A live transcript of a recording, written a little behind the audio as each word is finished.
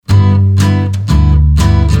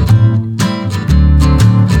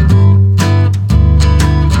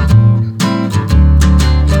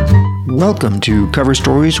Welcome to Cover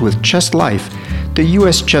Stories with Chess Life, the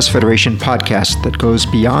U.S. Chess Federation podcast that goes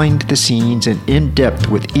behind the scenes and in depth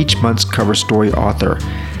with each month's cover story author.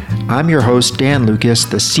 I'm your host, Dan Lucas,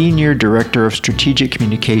 the Senior Director of Strategic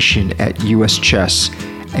Communication at U.S. Chess,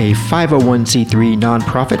 a 501c3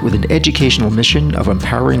 nonprofit with an educational mission of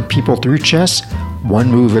empowering people through chess, one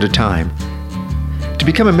move at a time. To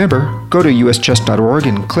become a member, go to uschess.org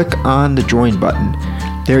and click on the Join button.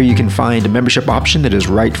 There you can find a membership option that is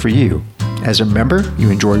right for you. As a member, you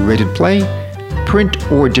enjoy rated play,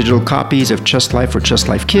 print or digital copies of Chess Life for Chess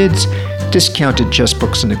Life Kids, discounted chess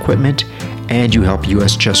books and equipment, and you help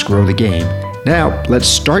U.S. Chess grow the game. Now, let's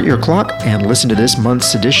start your clock and listen to this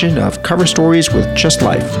month's edition of Cover Stories with Chess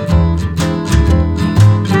Life.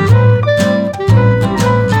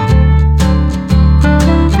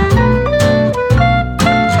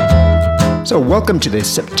 So welcome to the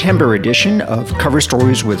September edition of Cover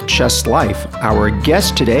Stories with Chess Life. Our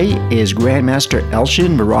guest today is Grandmaster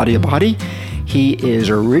Elshin Moradiabadi. He is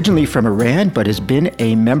originally from Iran, but has been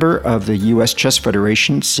a member of the U.S. Chess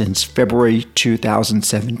Federation since February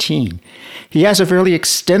 2017. He has a fairly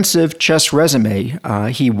extensive chess resume.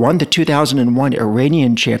 He won the 2001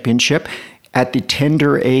 Iranian Championship at the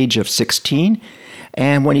tender age of 16.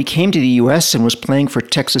 And when he came to the U.S. and was playing for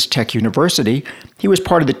Texas Tech University, he was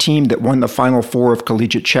part of the team that won the Final Four of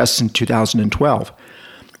collegiate chess in 2012.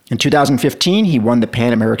 In 2015, he won the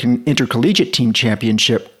Pan American Intercollegiate Team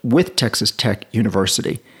Championship with Texas Tech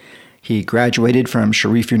University. He graduated from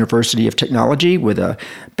Sharif University of Technology with a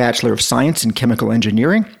Bachelor of Science in Chemical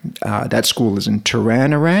Engineering. That school is in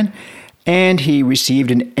Tehran, Iran. And he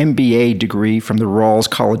received an MBA degree from the Rawls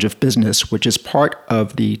College of Business, which is part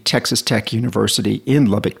of the Texas Tech University in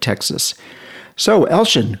Lubbock, Texas. So,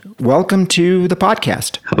 Elshin, welcome to the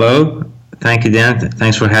podcast. Hello. Thank you, Dan.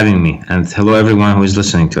 Thanks for having me. And hello, everyone who is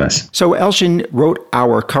listening to us. So Elshin wrote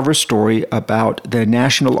our cover story about the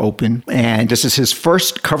National Open, and this is his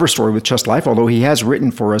first cover story with Chess Life, although he has written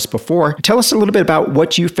for us before. Tell us a little bit about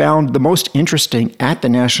what you found the most interesting at the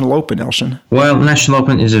National Open, Elshin. Well, National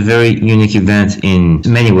Open is a very unique event in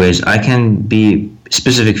many ways. I can be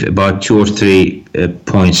specific about two or three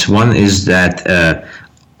points. One is that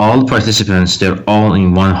all participants, they're all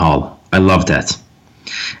in one hall. I love that.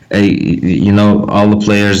 All the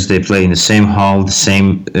players, they play in the same hall, the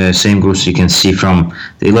same groups. You can see from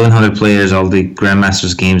the 1,100 players, all the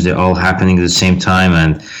Grandmasters games, they're all happening at the same time,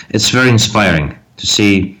 and it's very inspiring to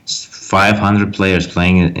see 500 players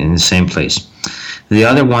playing in the same place. The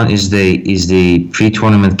other one is the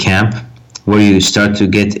pre-tournament camp, where you start to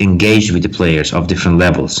get engaged with the players of different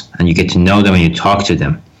levels, and you get to know them and you talk to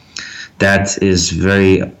them. That is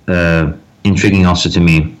very intriguing also to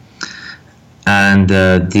me. And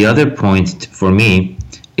the other point for me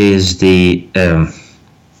is the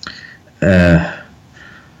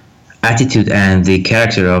attitude and the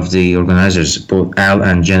character of the organizers, both Al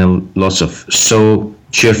and Jenna Lossoff. So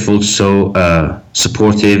cheerful, so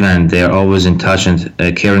supportive, and they're always in touch and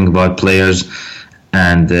caring about players.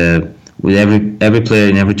 And with every player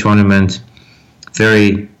in every tournament,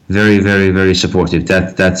 very, very, very, very supportive.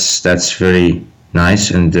 That's very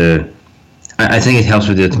nice, and I think it helps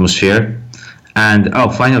with the atmosphere. And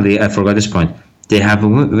finally, I forgot this point. They have a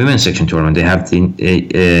women's section tournament. They have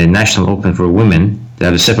the National Open for women. They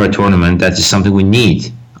have a separate tournament. That is something we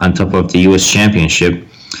need on top of the U.S. Championship.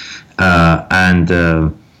 And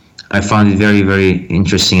I found it very, very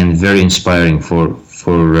interesting and very inspiring for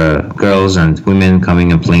girls and women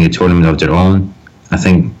coming and playing a tournament of their own. I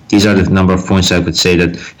think these are the number of points I could say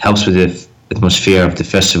that helps with the atmosphere of the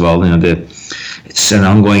festival. It's an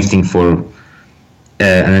ongoing thing for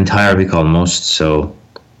an entire week almost, so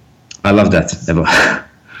I love that.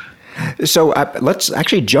 So let's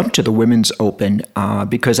actually jump to the Women's Open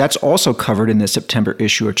because that's also covered in the September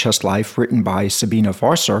issue of Chess Life, written by Sabina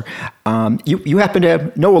Farser. You happen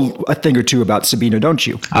to know a thing or two about Sabina, don't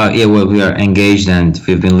you? Yeah, well, we are engaged and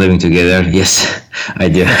we've been living together. Yes, I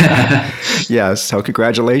do. Yes, so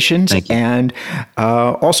congratulations. Thank you. And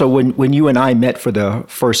also, when you and I met for the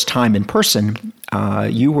first time in person,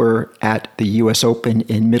 you were at the U.S. Open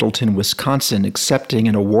in Middleton, Wisconsin, accepting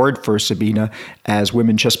an award for Sabina as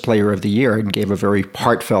Women Chess Player of the Year, and gave a very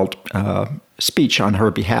heartfelt speech on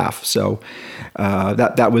her behalf. So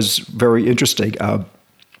that was very interesting.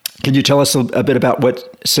 Can you tell us a bit about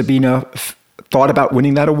what Sabina thought about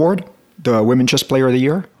winning that award, the Women Chess Player of the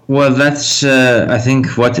Year? Well, that's I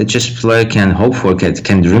think what a chess player can hope for,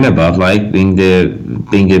 can dream about, like being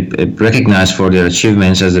recognized for their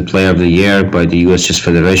achievements as the Player of the Year by the U.S. Chess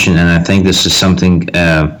Federation. And I think this is something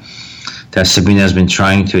that Sabina has been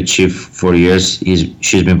trying to achieve for years.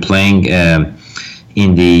 She's been playing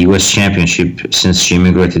in the U.S. Championship since she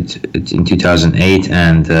immigrated in 2008,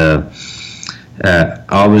 and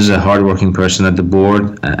always a hardworking person at the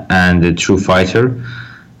board and a true fighter.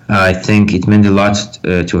 I think it meant a lot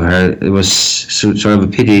to her. It was sort of a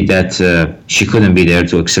pity that she couldn't be there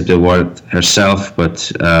to accept the award herself,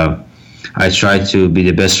 but I tried to be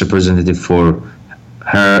the best representative for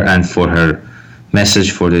her and for her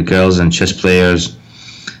message for the girls and chess players,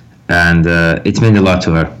 and it meant a lot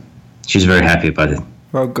to her. She's very happy about it.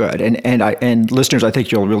 Well, good. And listeners, I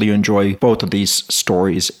think you'll really enjoy both of these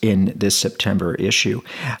stories in this September issue.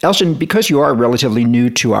 Elshin, because you are relatively new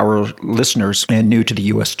to our listeners and new to the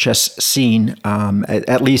U.S. chess scene,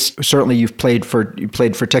 at least certainly you played for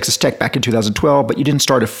Texas Tech back in 2012, but you didn't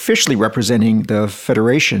start officially representing the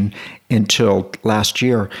Federation until last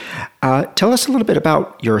year. Tell us a little bit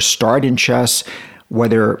about your start in chess,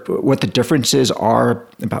 what the differences are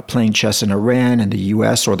about playing chess in Iran and the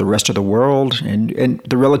U.S. or the rest of the world, and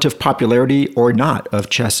the relative popularity or not of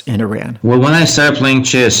chess in Iran. Well, when I started playing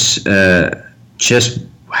chess, chess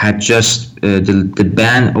had just the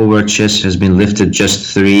ban over chess had been lifted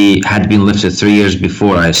 3 years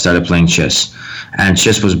before I started playing chess, and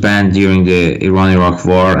chess was banned during the Iran-Iraq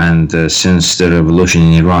War and since the revolution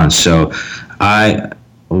in Iran. So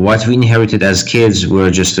what we inherited as kids were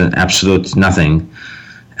just an absolute nothing.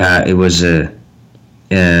 It was a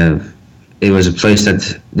place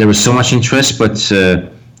that there was so much interest, but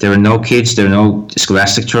there were no kids, there were no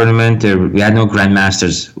scholastic tournament, we had no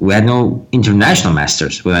grandmasters, we had no international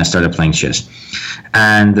masters when I started playing chess.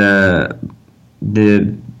 And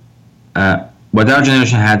what our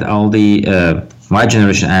generation had all the my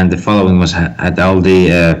generation and the following had all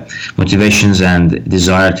the motivations and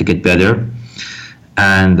desire to get better.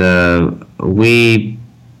 And we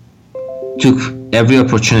took every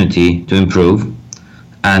opportunity to improve.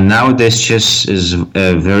 And nowadays, chess is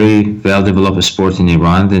a very well-developed sport in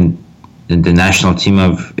Iran. The national team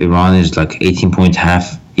of Iran is like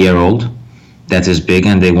 18.5-year-old. That is big,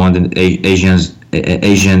 and they won the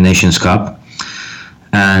Asian Nations Cup.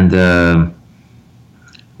 And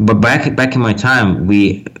but back in my time,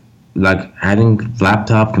 we like having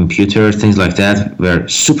laptop, computer, things like that were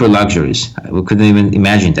super luxuries. We couldn't even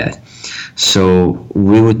imagine that. So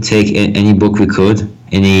we would take any book we could,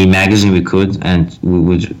 any magazine we could, and we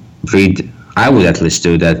would read. I would at least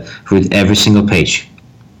do that. Read every single page.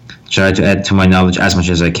 Try to add to my knowledge as much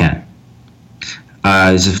as I can.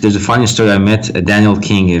 There's a funny story. I met Daniel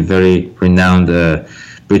King, a very renowned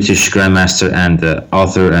British grandmaster and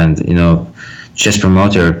author, and chess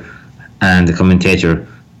promoter and commentator,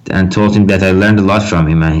 and told him that I learned a lot from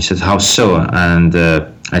him. And he said, "How so?" And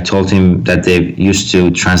I told him that they used to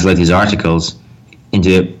translate his articles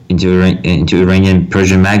into Iranian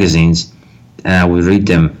Persian magazines, and I would read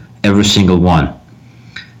them, every single one.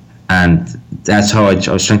 And that's how I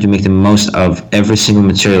was trying to make the most of every single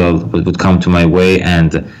material that would come to my way.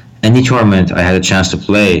 And any tournament I had a chance to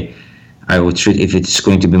play, I would treat if it's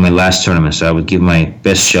going to be my last tournament, so I would give my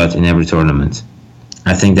best shot in every tournament.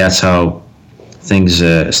 I think that's how things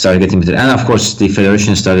started getting better. And of course, the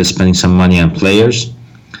Federation started spending some money on players,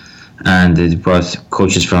 and it brought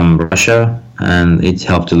coaches from Russia, and it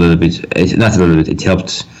helped a little bit. It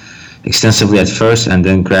helped extensively at first, and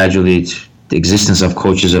then gradually the existence of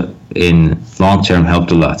coaches in long term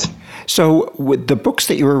helped a lot. So with the books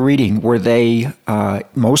that you were reading, were they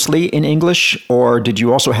mostly in English, or did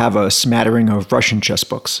you also have a smattering of Russian chess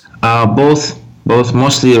books? Both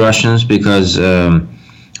mostly Russians, because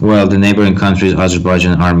the neighboring countries,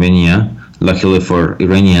 Azerbaijan and Armenia, luckily for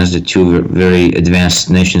Iranians, the two very advanced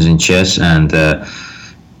nations in chess, and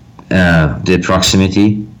the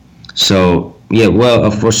proximity. So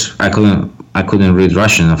of course I couldn't read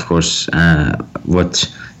Russian, of course.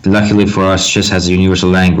 Luckily for us, chess has a universal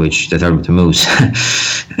language that are the moves,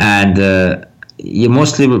 and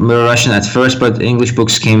mostly were Russian at first, but English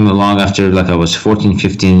books came along after I was 14,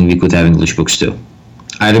 15. We could have English books too.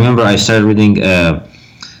 I remember I started reading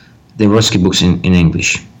the Roski books in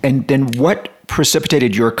English. And then what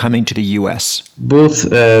precipitated your coming to the U.S.? Both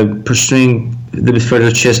pursuing a little bit further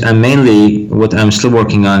chess, and mainly what I'm still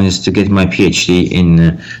working on is to get my PhD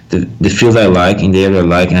in the field I like, in the area I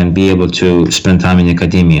like, and be able to spend time in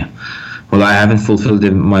academia. Well, I haven't fulfilled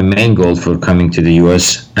my main goal for coming to the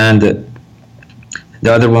U.S., and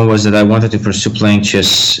the other one was that I wanted to pursue playing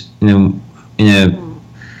chess in a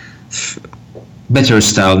better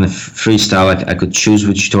style, in a free style. I could choose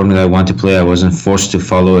which tournament I want to play. I wasn't forced to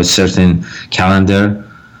follow a certain calendar,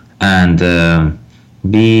 and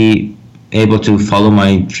be able to follow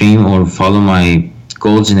my dream or follow my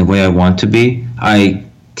goals in the way I want to be. I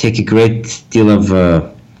take a great deal of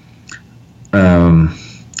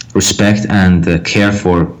respect and care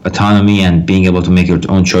for autonomy and being able to make your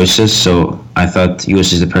own choices. So I thought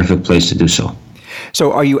US is the perfect place to do so.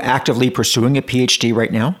 So are you actively pursuing a PhD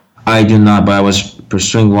right now? I do not, but I was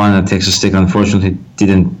pursuing one at Texas Tech. Unfortunately,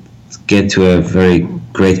 didn't get to a very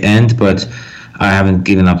great end, but I haven't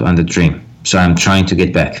given up on the dream. So I'm trying to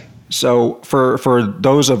get back. So for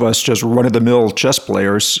those of us just run-of-the-mill chess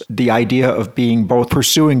players, the idea of being both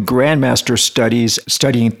pursuing grandmaster studies,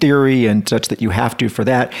 studying theory and such that you have to for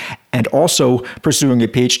that, and also pursuing a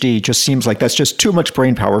PhD just seems like that's just too much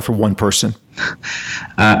brain power for one person.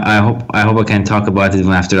 I hope I can talk about it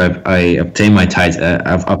even after I obtain my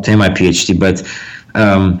I've obtained my PhD. But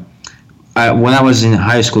when I was in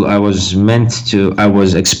high school, I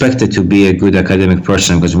was expected to be a good academic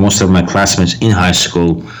person because most of my classmates in high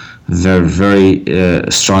school were very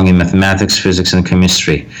strong in mathematics, physics, and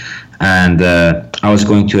chemistry. And I was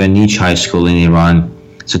going to a niche high school in Iran.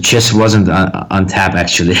 So chess wasn't on tap,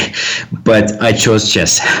 actually, but I chose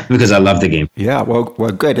chess because I love the game. Yeah, well,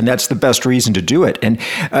 good, and that's the best reason to do it. And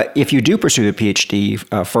if you do pursue the PhD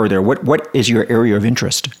further, what is your area of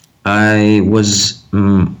interest? My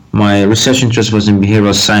research interest was in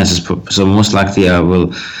behavioral sciences, so most likely I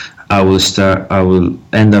will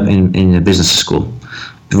end up in a business school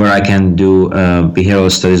where I can do behavioral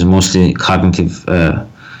studies, mostly cognitive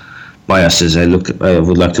biases. I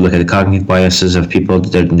would like to look at the cognitive biases of people,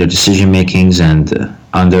 their decision makings, and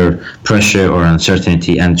under pressure or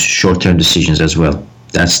uncertainty, and short-term decisions as well.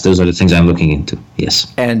 Those are the things I'm looking into.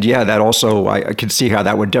 Yes. And yeah, that also I can see how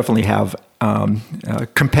that would definitely have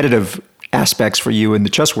competitive aspects for you in the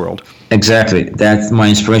chess world. Exactly. That my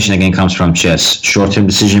inspiration again comes from chess. Short-term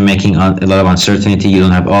decision making, a lot of uncertainty. You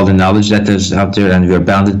don't have all the knowledge that is out there, and we are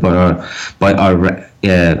bounded by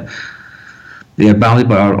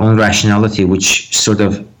our own rationality, which sort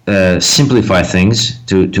of simplify things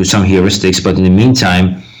to some heuristics. But in the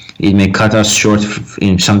meantime, it may cut us short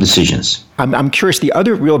in some decisions. I'm curious, the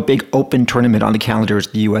other real big open tournament on the calendar is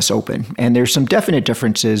the U.S. Open. And there's some definite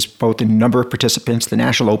differences both in number of participants. The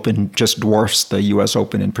National Open just dwarfs the U.S.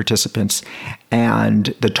 Open in participants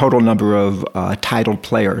and the total number of titled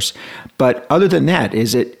players. But other than that,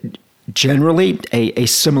 is it generally a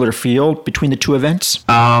similar field between the two events?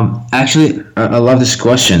 Actually, I love this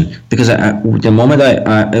question because the moment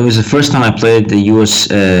it was the first time I played the U.S.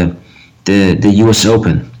 The U.S.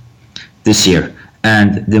 Open this year.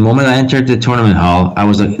 And the moment I entered the tournament hall, I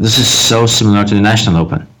was like, this is so similar to the National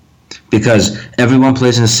Open because everyone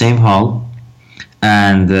plays in the same hall,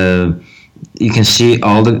 and you can see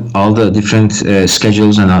all the different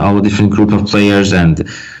schedules and all the different group of players, and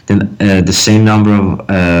then the same number of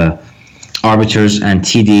arbiters and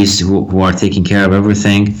TDs who are taking care of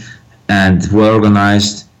everything, and well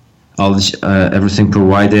organized, all this everything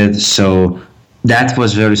provided. So that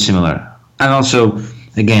was very similar. And also,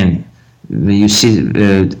 again, you see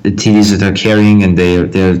the TDs that are carrying, and they're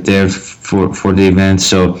there for the event.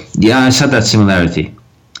 So yeah, I saw that similarity.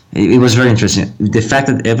 It was very interesting. The fact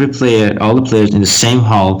that all the players in the same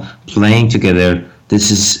hall playing together, this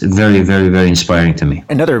is very, very, very inspiring to me.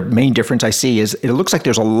 Another main difference I see is it looks like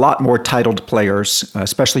there's a lot more titled players,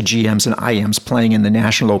 especially GMs and IMs, playing in the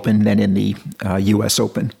National Open than in the U.S.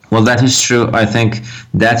 Open. Well, that is true. I think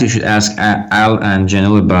that you should ask Al and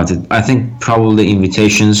Janil about it. I think probably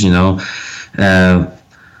invitations, that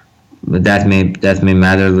may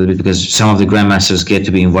matter a little bit because some of the grandmasters get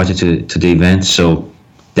to be invited to the event. So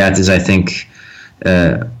that is, I think,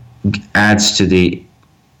 adds to the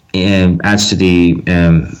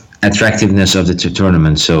attractiveness of the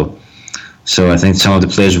tournament. So I think some of the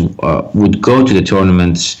players would go to the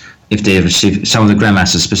tournament if they receive, some of the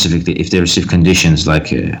grandmasters specifically, if they receive conditions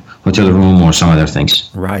like a hotel room or some other things.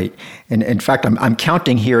 Right. And in fact, I'm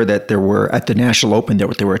counting here that there were, at the National Open, there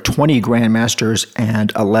were 20 grandmasters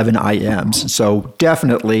and 11 IMs. So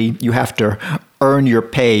definitely you have to earn your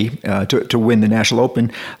pay to win the National Open,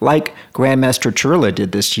 like Grandmaster Kirilla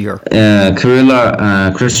did this year.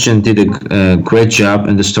 Christian did a great job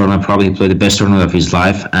in this tournament. Probably played the best tournament of his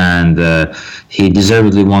life, and he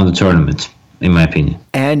deservedly won the tournament, in my opinion.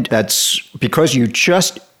 And that's because you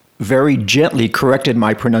just very gently corrected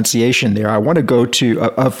my pronunciation there. I want to go to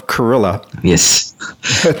of Kirilla. Yes.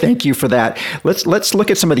 Thank you for that. Let's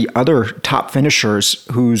look at some of the other top finishers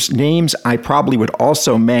whose names I probably would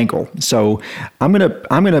also mangle. So I'm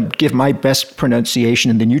gonna give my best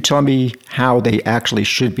pronunciation, and then you tell me how they actually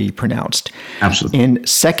should be pronounced. Absolutely. In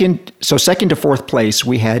second to fourth place,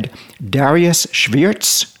 we had Darius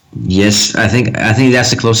Schwirtz, Yes, I think that's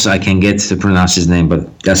the closest I can get to pronounce his name,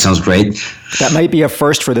 but that sounds great. That might be a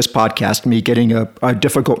first for this podcast, me getting a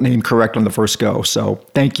difficult name correct on the first go. So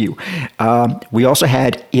thank you. We also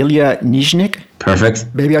had Ilya Nizhnik. Perfect.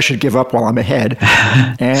 Maybe I should give up while I'm ahead.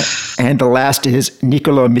 and the last is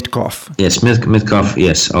Nikola Mitkov. Yes, Mitkov.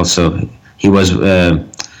 Yes, also he was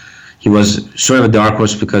sort of a dark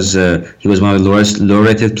horse because he was one of the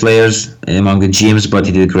low-rated players among the GMs, but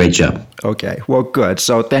he did a great job. Okay, well, good.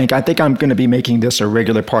 So I think I'm going to be making this a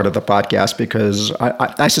regular part of the podcast because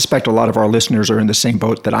I suspect a lot of our listeners are in the same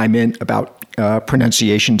boat that I'm in about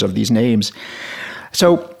pronunciations of these names.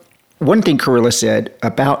 So one thing Kirill said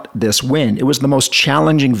about this win, it was the most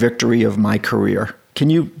challenging victory of my career. Can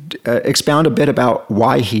you expound a bit about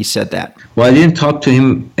why he said that? Well, I didn't talk to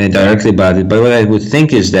him directly about it, but what I would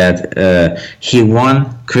think is that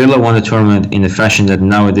Kirill won the tournament in the fashion that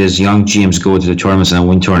nowadays young GMs go to the tournaments and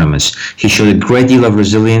win tournaments. He showed a great deal of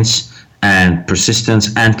resilience and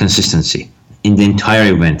persistence and consistency in the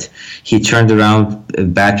entire event. He turned around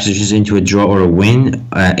bad positions into a draw or a win.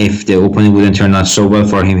 If the opening wouldn't turn out so well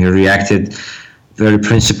for him, he reacted very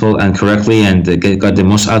principled and correctly and got the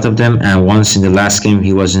most out of them. And once in the last game,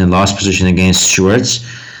 he was in the last position against Schwartz.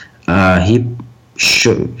 He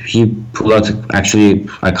pulled out, actually,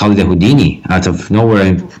 I call it a Houdini out of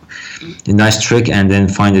nowhere, a nice trick, and then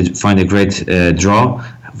find a great draw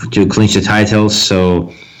to clinch the title.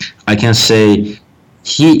 So I can say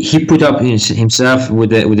he put up himself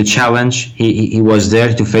with the challenge. He was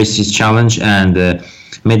there to face this challenge and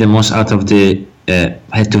made the most out of the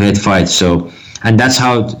head-to-head fight. So. And that's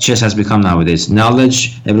how chess has become nowadays.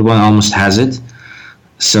 Knowledge, everyone almost has it.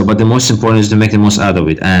 So, but the most important is to make the most out of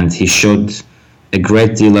it. And he showed a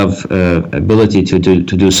great deal of ability to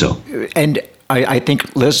do so. And I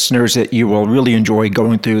think, listeners, that you will really enjoy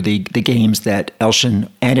going through the games that Elshin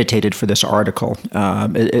annotated for this article,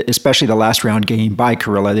 especially the last round game by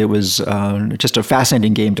Kirill. It was just a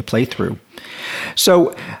fascinating game to play through.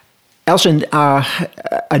 So, Elshin,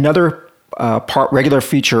 another regular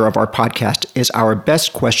feature of our podcast is our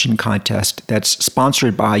best question contest that's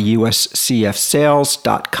sponsored by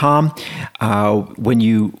uscfsales.com.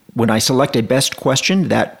 When I select a best question,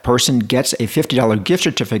 that person gets a $50 gift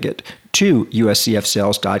certificate to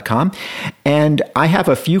uscfsales.com. And I have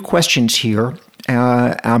a few questions here.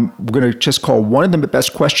 I'm going to just call one of them the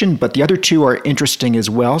best question, but the other two are interesting as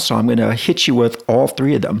well. So I'm going to hit you with all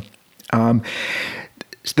three of them.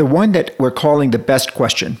 The one that we're calling the best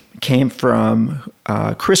question came from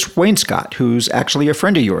Chris Wainscott, who's actually a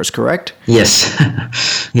friend of yours, correct? Yes,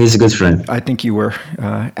 he's a good friend. I think you were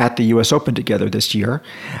at the U.S. Open together this year.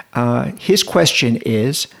 His question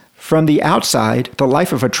is, from the outside, the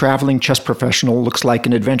life of a traveling chess professional looks like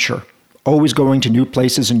an adventure. Always going to new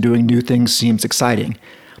places and doing new things seems exciting.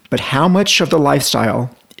 But how much of the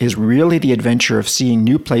lifestyle is really the adventure of seeing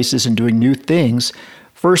new places and doing new things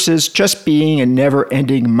versus just being a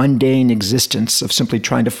never-ending mundane existence of simply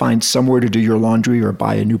trying to find somewhere to do your laundry or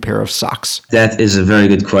buy a new pair of socks? That is a very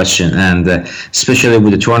good question, and especially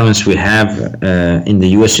with the tournaments we have in the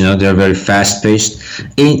US, they're very fast-paced.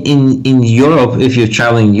 In Europe, if you're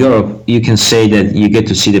traveling in Europe, you can say that you get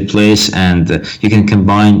to see the place and you can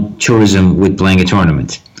combine tourism with playing a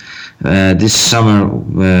tournament. This summer,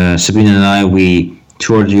 Sabine and I, we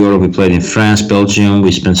toured Europe. We played in France, Belgium.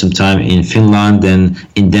 We spent some time in Finland and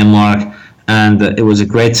in Denmark, and it was a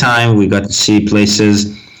great time. We got to see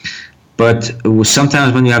places, but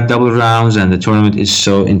sometimes when you have double rounds and the tournament is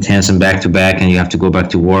so intense and back to back, and you have to go back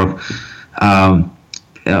to work, I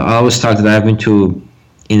always thought that I've been to,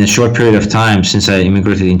 in a short period of time since I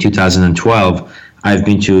immigrated in 2012, I've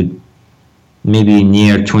been to maybe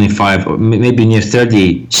near 25 or maybe near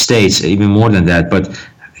 30 states, even more than that. But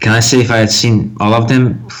can I say if I had seen all of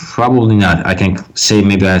them? Probably not. I can say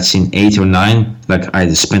maybe I had seen 8 or 9. Like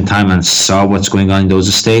I spent time and saw what's going on in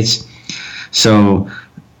those states. So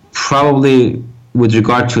probably with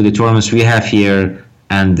regard to the tournaments we have here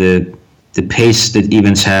and the pace that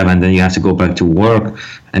events have, and then you have to go back to work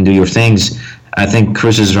and do your things, I think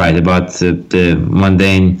Chris is right about the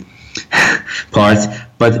mundane part.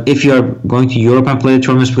 But if you're going to Europe and play the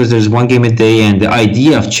tournaments, because there's one game a day, and the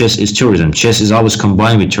idea of chess is tourism. Chess is always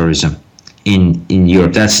combined with tourism in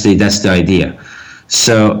Europe. That's the idea.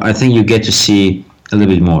 So I think you get to see a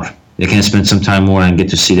little bit more. You can spend some time more and get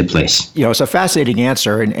to see the place. It's a fascinating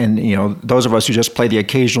answer. And those of us who just play the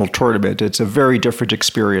occasional tournament, it's a very different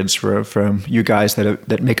experience from you guys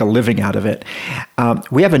that make a living out of it.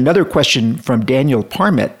 We have another question from Daniel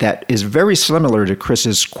Parmet that is very similar to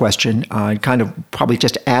Chris's question, kind of probably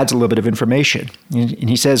just adds a little bit of information. And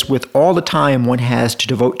he says, with all the time one has to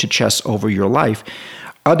devote to chess over your life,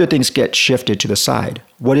 other things get shifted to the side.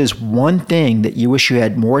 What is one thing that you wish you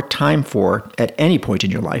had more time for at any point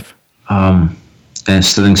in your life?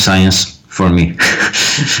 Studying science for me.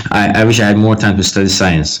 I wish I had more time to study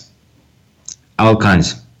science. All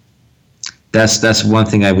kinds. That's one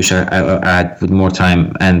thing I wish I had with more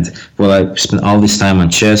time. And while I spent all this time on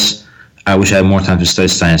chess, I wish I had more time to study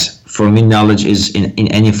science. For me, knowledge is in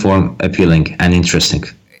any form appealing and interesting.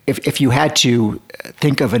 If you had to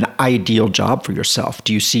think of an ideal job for yourself,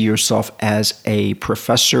 do you see yourself as a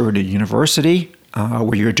professor at a university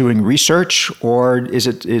where you're doing research, or is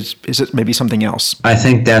it maybe something else? I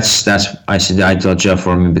think that's I see the ideal job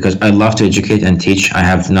for me, because I love to educate and teach. I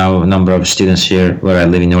have now a number of students here where I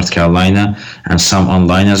live in North Carolina, and some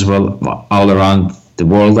online as well, all around the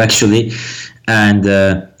world actually. And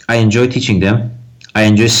I enjoy teaching them. I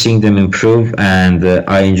enjoy seeing them improve, and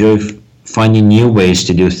I enjoy finding new ways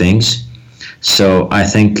to do things. So I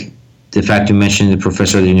think the fact you mentioned the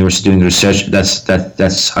professor at the university doing research,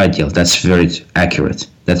 that's ideal. That's very accurate.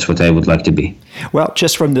 That's what I would like to be. Well,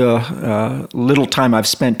 just from the little time I've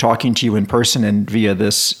spent talking to you in person and via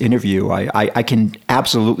this interview, I can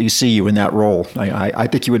absolutely see you in that role. I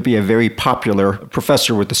think you would be a very popular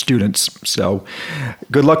professor with the students. So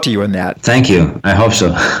good luck to you in that. Thank you. I hope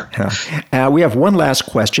so. We have one last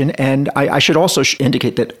question, and I should also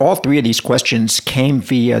indicate that all three of these questions came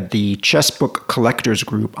via the Chessbook Collectors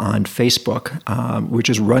Group on Facebook, which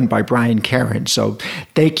is run by Brian Karen. So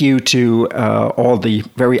thank you to all the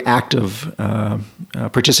very active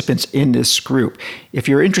participants in this group. If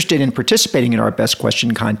you're interested in participating in our Best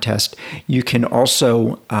Question contest, you can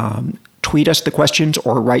also tweet us the questions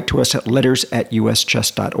or write to us at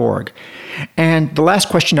letters@uschess.org. And the last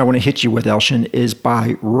question I want to hit you with, Elshin, is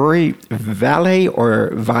by Rory Valle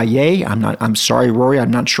or Valle. I'm sorry, Rory,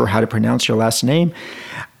 I'm not sure how to pronounce your last name.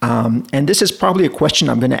 And this is probably a question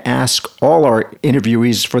I'm going to ask all our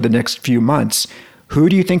interviewees for the next few months. Who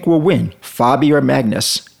do you think will win, Fabi or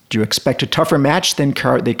Magnus? Do you expect a tougher match than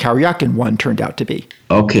the Karyakin one turned out to be?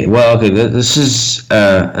 Okay, this is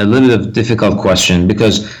a little bit of a difficult question,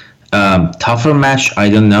 because tougher match, I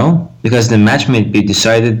don't know, because the match may be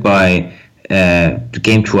decided by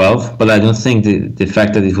game 12, but I don't think the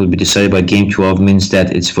fact that it will be decided by game 12 means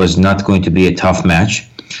that it was not going to be a tough match.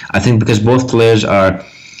 I think because both players are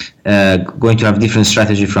going to have different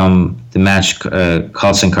strategy from the match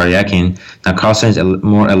Carlsen Karyakin. Now Carlsen is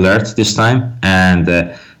more alert this time, and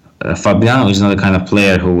Fabiano is not the kind of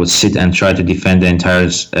player who would sit and try to defend the entire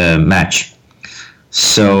match.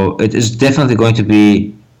 So it is definitely going to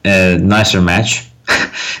be a nicer match,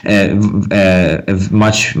 a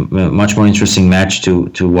much more interesting match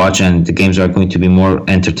to watch, and the games are going to be more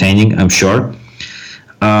entertaining, I'm sure.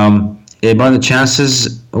 About the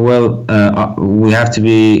chances, we have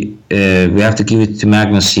to give it to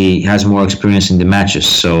Magnus. He has more experience in the matches,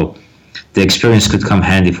 so the experience could come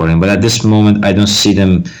handy for him. But at this moment, I don't see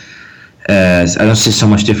them. I don't see so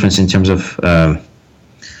much difference in terms of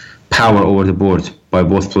power over the board by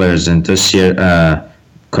both players. And this year,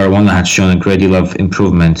 Caruana had shown a great deal of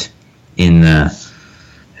improvement in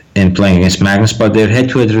playing against Magnus, but their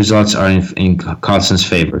head-to-head results are in Carlsen's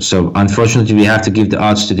favor. So unfortunately, we have to give the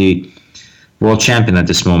odds to the world champion at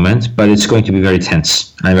this moment, but it's going to be very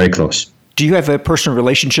tense and very close. Do you have a personal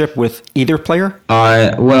relationship with either player?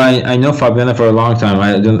 I know Fabiano for a long time.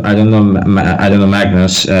 I don't know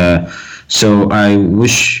Magnus. So I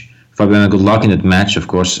wish Fabiano good luck in that match. Of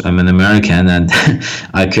course, I'm an American, and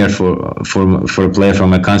I care for a player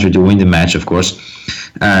from my country to win the match, of course.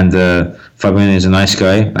 And Fabiano is a nice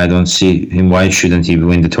guy. I don't see him. Why shouldn't he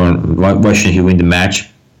win the tournament? Why shouldn't he win the match?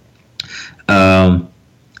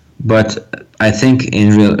 But I think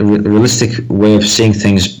in realistic way of seeing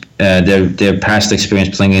things, their past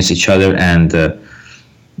experience playing against each other and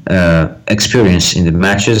experience in the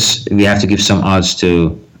matches, we have to give some odds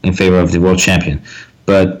in favor of the world champion.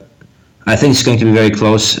 But I think it's going to be very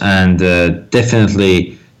close, and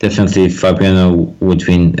definitely Fabiano would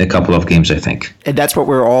win a couple of games, I think. And that's what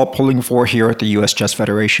we're all pulling for here at the U.S. Chess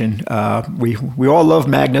Federation. We all love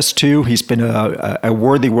Magnus, too. He's been a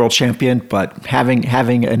worthy world champion, but having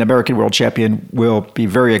an American world champion will be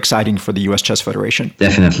very exciting for the U.S. Chess Federation.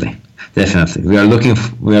 Definitely. We are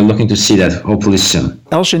looking to see that hopefully soon.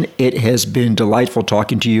 Elshin, it has been delightful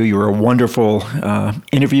talking to you. You're a wonderful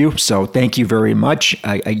interview, so thank you very much.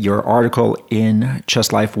 Your article in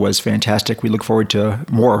Chess Life was fantastic. We look forward to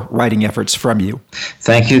more writing efforts from you.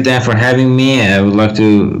 Thank you, Dan, for having me. I would like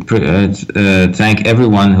to thank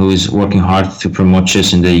everyone who is working hard to promote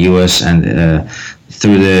chess in the U.S. and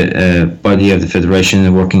through the body of the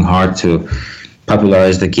Federation, working hard to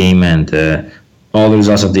popularize the game and all the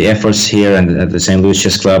results of the efforts here and at the St. Louis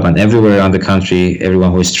Chess Club and everywhere around the country.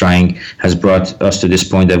 Everyone who is trying has brought us to this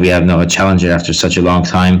point that we have now a challenger after such a long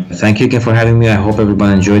time. Thank you again for having me. I hope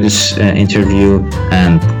everyone enjoyed this interview,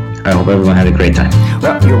 and I hope everyone had a great time.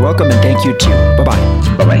 Well, you're welcome, and thank you too.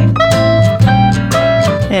 Bye-bye. Bye-bye.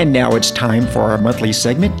 And now it's time for our monthly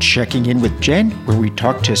segment, Checking In with Jen, where we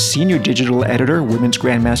talk to Senior Digital Editor, Women's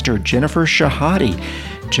Grandmaster Jennifer Shahade.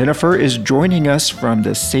 Jennifer is joining us from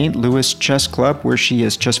the St. Louis Chess Club, where she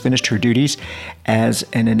has just finished her duties as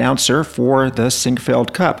an announcer for the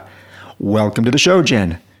Sinquefield Cup. Welcome to the show,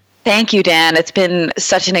 Jen. Thank you, Dan. It's been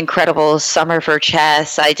such an incredible summer for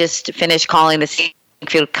chess. I just finished calling the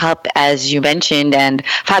Sinquefield Cup, as you mentioned, and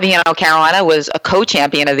Fabiano Caruana was a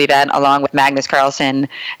co-champion of the event along with Magnus Carlsen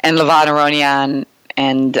and Levon Aronian,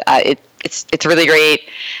 and it's really great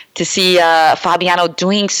to see Fabiano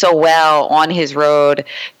doing so well on his road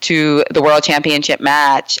to the World Championship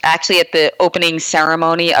match. Actually, at the opening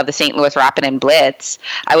ceremony of the St. Louis Rapid and Blitz,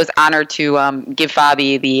 I was honored to give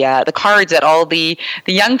Fabi the cards that all the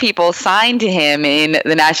young people signed to him in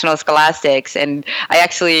the National Scholastics, and I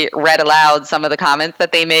actually read aloud some of the comments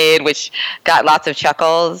that they made, which got lots of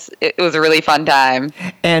chuckles. It was a really fun time.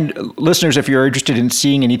 And listeners, if you're interested in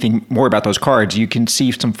seeing anything more about those cards, you can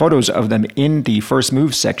see some photos of them in the First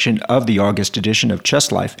Move section of the August edition of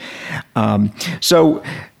Chess Life. So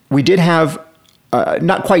we did have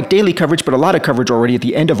not quite daily coverage, but a lot of coverage already at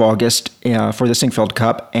the end of August for the Sinquefield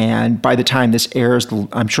Cup. And by the time this airs,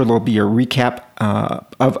 I'm sure there'll be a recap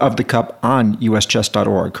of the Cup on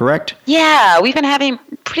uschess.org, correct? Yeah, we've been having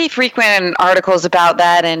pretty frequent articles about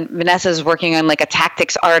that, and Vanessa's working on like a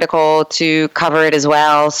tactics article to cover it as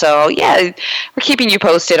well. So yeah, we're keeping you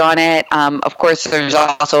posted on it. Of course, there's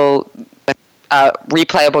also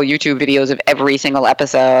replayable YouTube videos of every single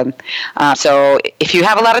episode. So if you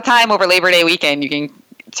have a lot of time over Labor Day weekend, you can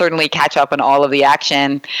certainly catch up on all of the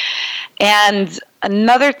action. And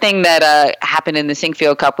another thing that happened in the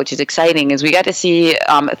Sinquefield Cup, which is exciting, is we got to see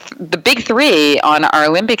the big three on our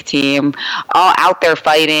Olympic team all out there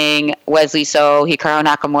fighting: Wesley So, Hikaru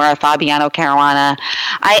Nakamura, Fabiano Caruana.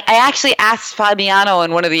 I actually asked Fabiano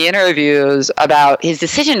in one of the interviews about his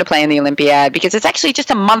decision to play in the Olympiad, because it's actually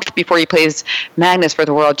just a month before he plays Magnus for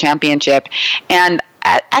the World Championship. And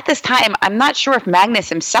at this time, I'm not sure if Magnus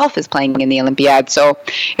himself is playing in the Olympiad. So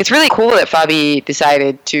it's really cool that Fabi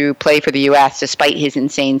decided to play for the U.S. despite his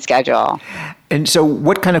insane schedule. And so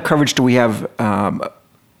what kind of coverage do we have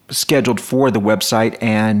scheduled for the website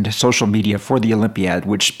and social media for the Olympiad,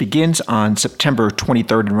 which begins on September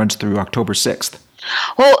 23rd and runs through October 6th?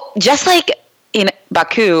 Well, just like in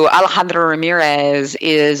Baku, Alejandro Ramirez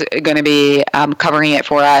is going to be covering it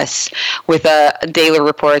for us with daily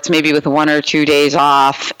reports, maybe with 1 or 2 days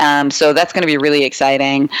off. So that's going to be really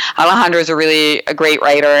exciting. Alejandro is a great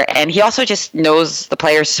writer, and he also just knows the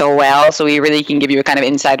players so well, so he really can give you a kind of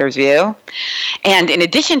insider's view. And in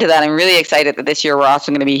addition to that, I'm really excited that this year we're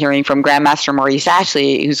also going to be hearing from Grandmaster Maurice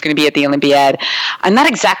Ashley, who's going to be at the Olympiad. I'm not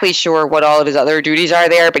exactly sure what all of his other duties are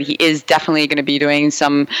there, but he is definitely going to be doing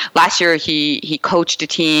some. Last year he coached a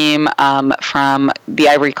team from the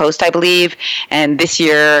Ivory Coast, I believe, and this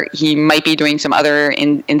year he might be doing some other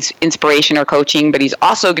inspiration or coaching, but he's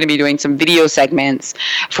also going to be doing some video segments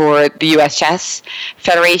for the U.S. Chess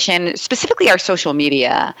Federation, specifically our social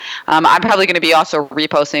media. I'm probably going to be also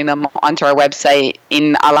reposting them onto our website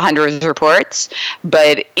in Alejandro's reports,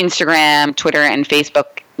 but Instagram, Twitter, and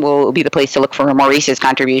Facebook will be the place to look for Maurice's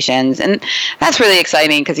contributions. And that's really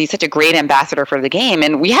exciting because he's such a great ambassador for the game.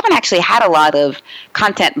 And we haven't actually had a lot of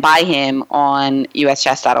content by him on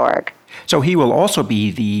uschess.org. So he will also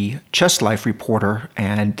be the Chess Life reporter,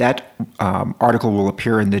 and that article will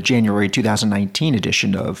appear in the January 2019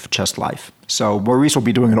 edition of Chess Life. So Maurice will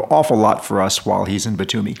be doing an awful lot for us while he's in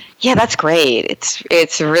Batumi. Yeah, that's great.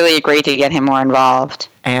 It's really great to get him more involved.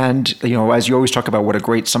 And, as you always talk about what a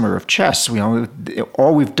great summer of chess,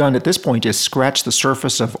 all we've done at this point is scratch the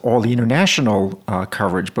surface of all the international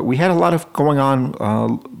coverage. But we had a lot of going on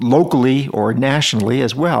locally or nationally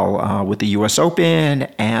as well with the U.S. Open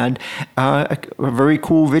and a very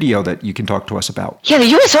cool video that you can talk to us about. Yeah, the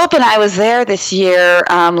U.S. Open, I was there this year.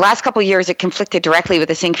 Last couple of years, it conflicted directly with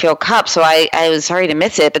the Sinquefield Cup, so I was sorry to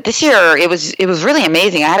miss it. But this year, it was really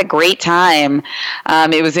amazing. I had a great time.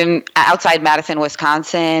 It was outside Madison,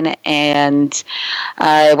 Wisconsin. And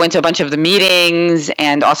I went to a bunch of the meetings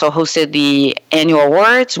and also hosted the annual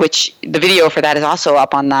awards, which the video for that is also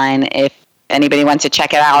up online if anybody wants to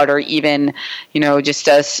check it out, or even,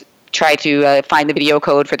 just try to find the video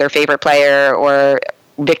code for their favorite player or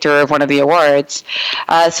victor of one of the awards.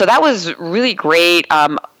 So that was really great.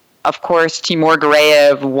 of course, Timur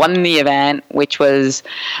Gureyev won the event, which was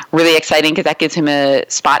really exciting because that gives him a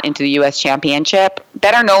spot into the U.S. Championship.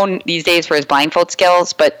 Better known these days for his blindfold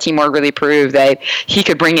skills, but Timur really proved that he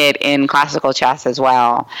could bring it in classical chess as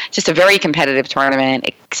well. Just a very competitive tournament.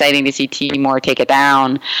 Exciting to see Timur take it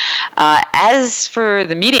down. As for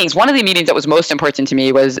the meetings, one of the meetings that was most important to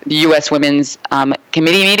me was the U.S. Women's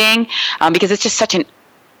Committee meeting because it's just such an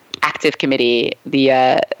active committee,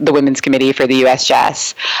 the Women's Committee for the U.S.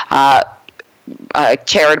 Chess,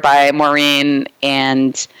 chaired by Maureen,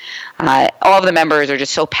 and all of the members are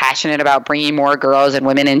just so passionate about bringing more girls and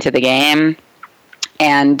women into the game.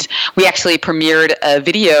 And we actually premiered a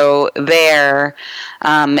video there,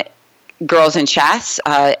 Girls in Chess,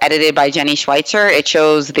 edited by Jenny Schweitzer. It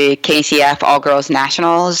shows the KCF All-Girls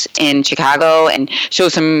Nationals in Chicago and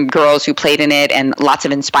shows some girls who played in it and lots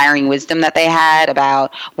of inspiring wisdom that they had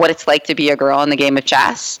about what it's like to be a girl in the game of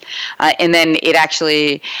chess. And then it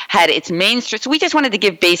actually had its main... So we just wanted to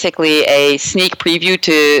give basically a sneak preview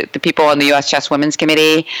to the people on the U.S. Chess Women's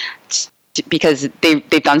Committee because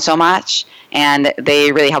they've done so much and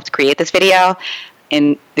they really helped create this video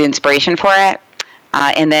and the inspiration for it.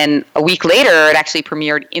 And then a week later, it actually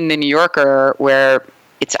premiered in The New Yorker, where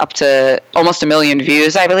it's up to almost 1 million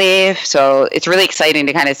views, I believe. So it's really exciting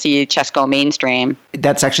to kind of see chess go mainstream.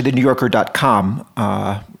 That's actually TheNewYorker.com,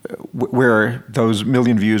 where those 1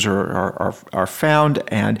 million views are found.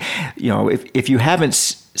 And if you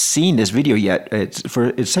haven't seen this video yet, it's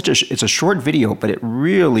a short video, but it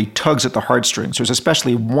really tugs at the heartstrings. There's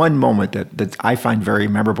especially one moment that I find very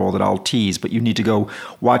memorable that I'll tease, but you need to go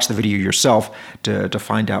watch the video yourself to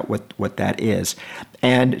find out what that is.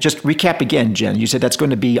 And just recap again, Jen, you said that's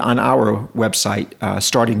going to be on our website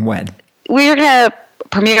starting when? We're going to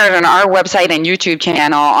premiere it on our website and YouTube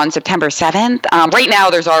channel on September 7th. Right now,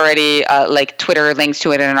 there's already Twitter links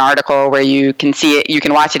to it in an article where you can see it, you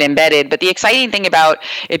can watch it embedded. But the exciting thing about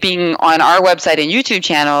it being on our website and YouTube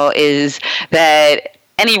channel is that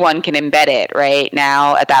anyone can embed it right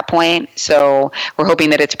now at that point. So we're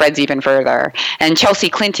hoping that it spreads even further. And Chelsea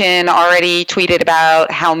Clinton already tweeted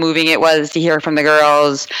about how moving it was to hear from the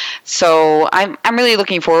girls. So I'm really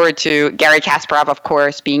looking forward to Garry Kasparov, of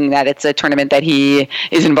course, being that it's a tournament that he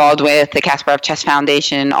is involved with, the Kasparov Chess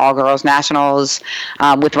Foundation, All Girls Nationals,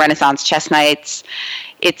 with Renaissance Chess Nights.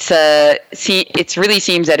 It really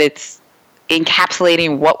seems that it's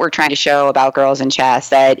encapsulating what we're trying to show about girls in chess,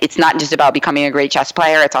 that it's not just about becoming a great chess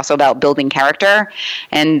player, it's also about building character.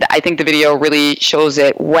 And I think the video really shows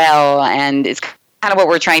it well, and it's kind of what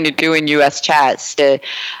we're trying to do in U.S. chess, to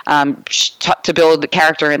build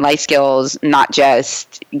character and life skills, not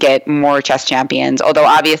just get more chess champions. Although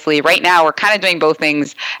obviously right now we're kind of doing both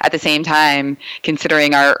things at the same time,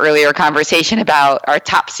 considering our earlier conversation about our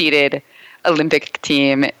top-seeded Olympic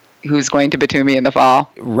team who's going to Batumi in the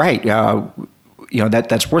fall. Right.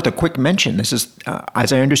 That's worth a quick mention. This is,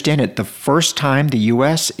 as I understand it, the first time the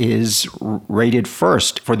U.S. is rated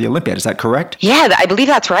first for the Olympiad. Is that correct? Yeah, I believe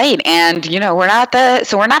that's right. And we're not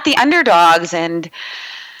the underdogs, and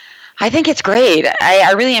I think it's great.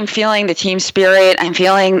 I really am feeling the team spirit. I'm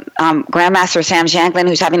feeling Grandmaster Sam Shankland,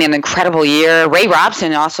 who's having an incredible year. Ray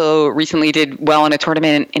Robson also recently did well in a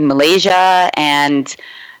tournament in Malaysia, and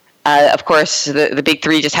of course, the big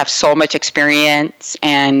three just have so much experience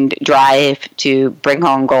and drive to bring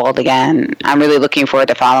home gold again. I'm really looking forward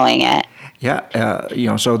to following it. Yeah,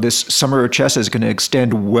 so this summer of chess is going to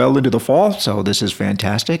extend well into the fall, so this is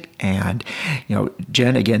fantastic. And,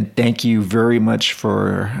 Jen, again, thank you very much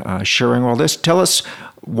for sharing all this. Tell us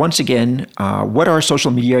once again what our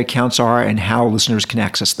social media accounts are and how listeners can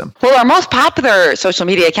access them. Well, our most popular social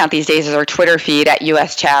media account these days is our Twitter feed at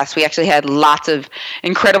US Chess. We actually had lots of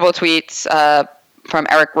incredible tweets from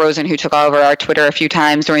Eric Rosen, who took over our Twitter a few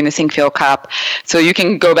times during the Sinkfield Cup. So you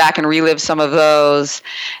can go back and relive some of those.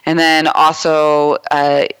 And then also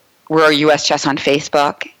we're US Chess on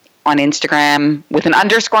Facebook, on Instagram, with an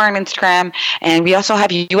underscore on Instagram. And we also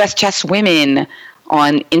have US Chess Women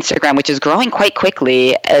on Instagram, which is growing quite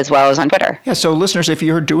quickly, as well as on Twitter. Yeah, so listeners, if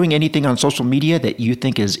you're doing anything on social media that you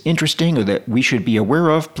think is interesting or that we should be aware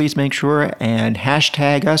of, please make sure and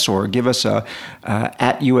hashtag us or give us a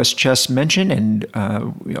at US Chess mention, and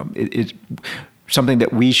it's something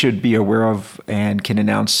that we should be aware of and can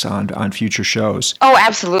announce on future shows. Oh,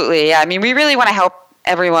 absolutely. Yeah, I mean, we really want to help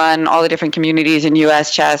everyone, all the different communities in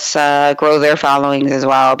U.S. chess grow their followings as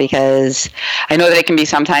well, because I know that it can be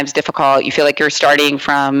sometimes difficult. You feel like you're starting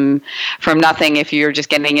from nothing if you're just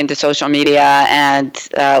getting into social media, and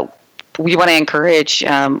we want to encourage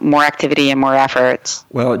more activity and more efforts.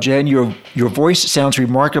 Well, Jen, your voice sounds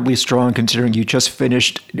remarkably strong considering you just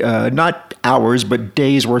finished not hours, but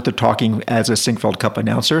days worth of talking as a Sinquefield Cup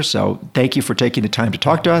announcer. So thank you for taking the time to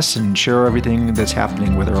talk to us and share everything that's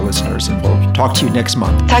happening with our listeners. And we'll talk to you next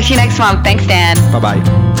month. Talk to you next month. Thanks, Dan. Bye-bye.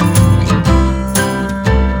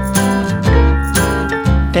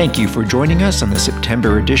 Thank you for joining us on the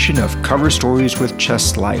September edition of Cover Stories with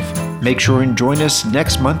Chess Life. Make sure and join us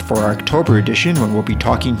next month for our October edition when we'll be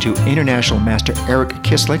talking to International Master Eric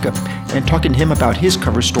Kislik and talking to him about his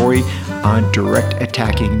cover story on direct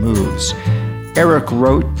attacking moves. Eric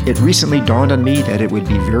wrote, "It recently dawned on me that it would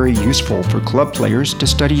be very useful for club players to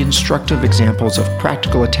study instructive examples of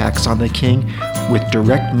practical attacks on the king with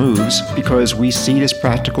direct moves because we see this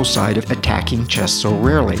practical side of attacking chess so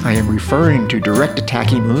rarely. I am referring to direct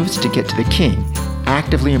attacking moves to get to the king,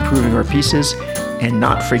 actively improving our pieces and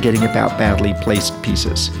not forgetting about badly placed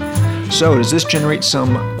pieces." So, does this generate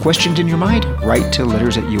some questions in your mind? Write to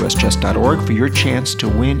letters@uschess.org for your chance to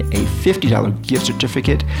win a $50 gift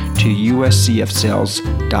certificate to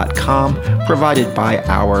uscfsales.com, provided by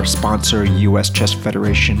our sponsor, US Chess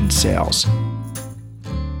Federation Sales.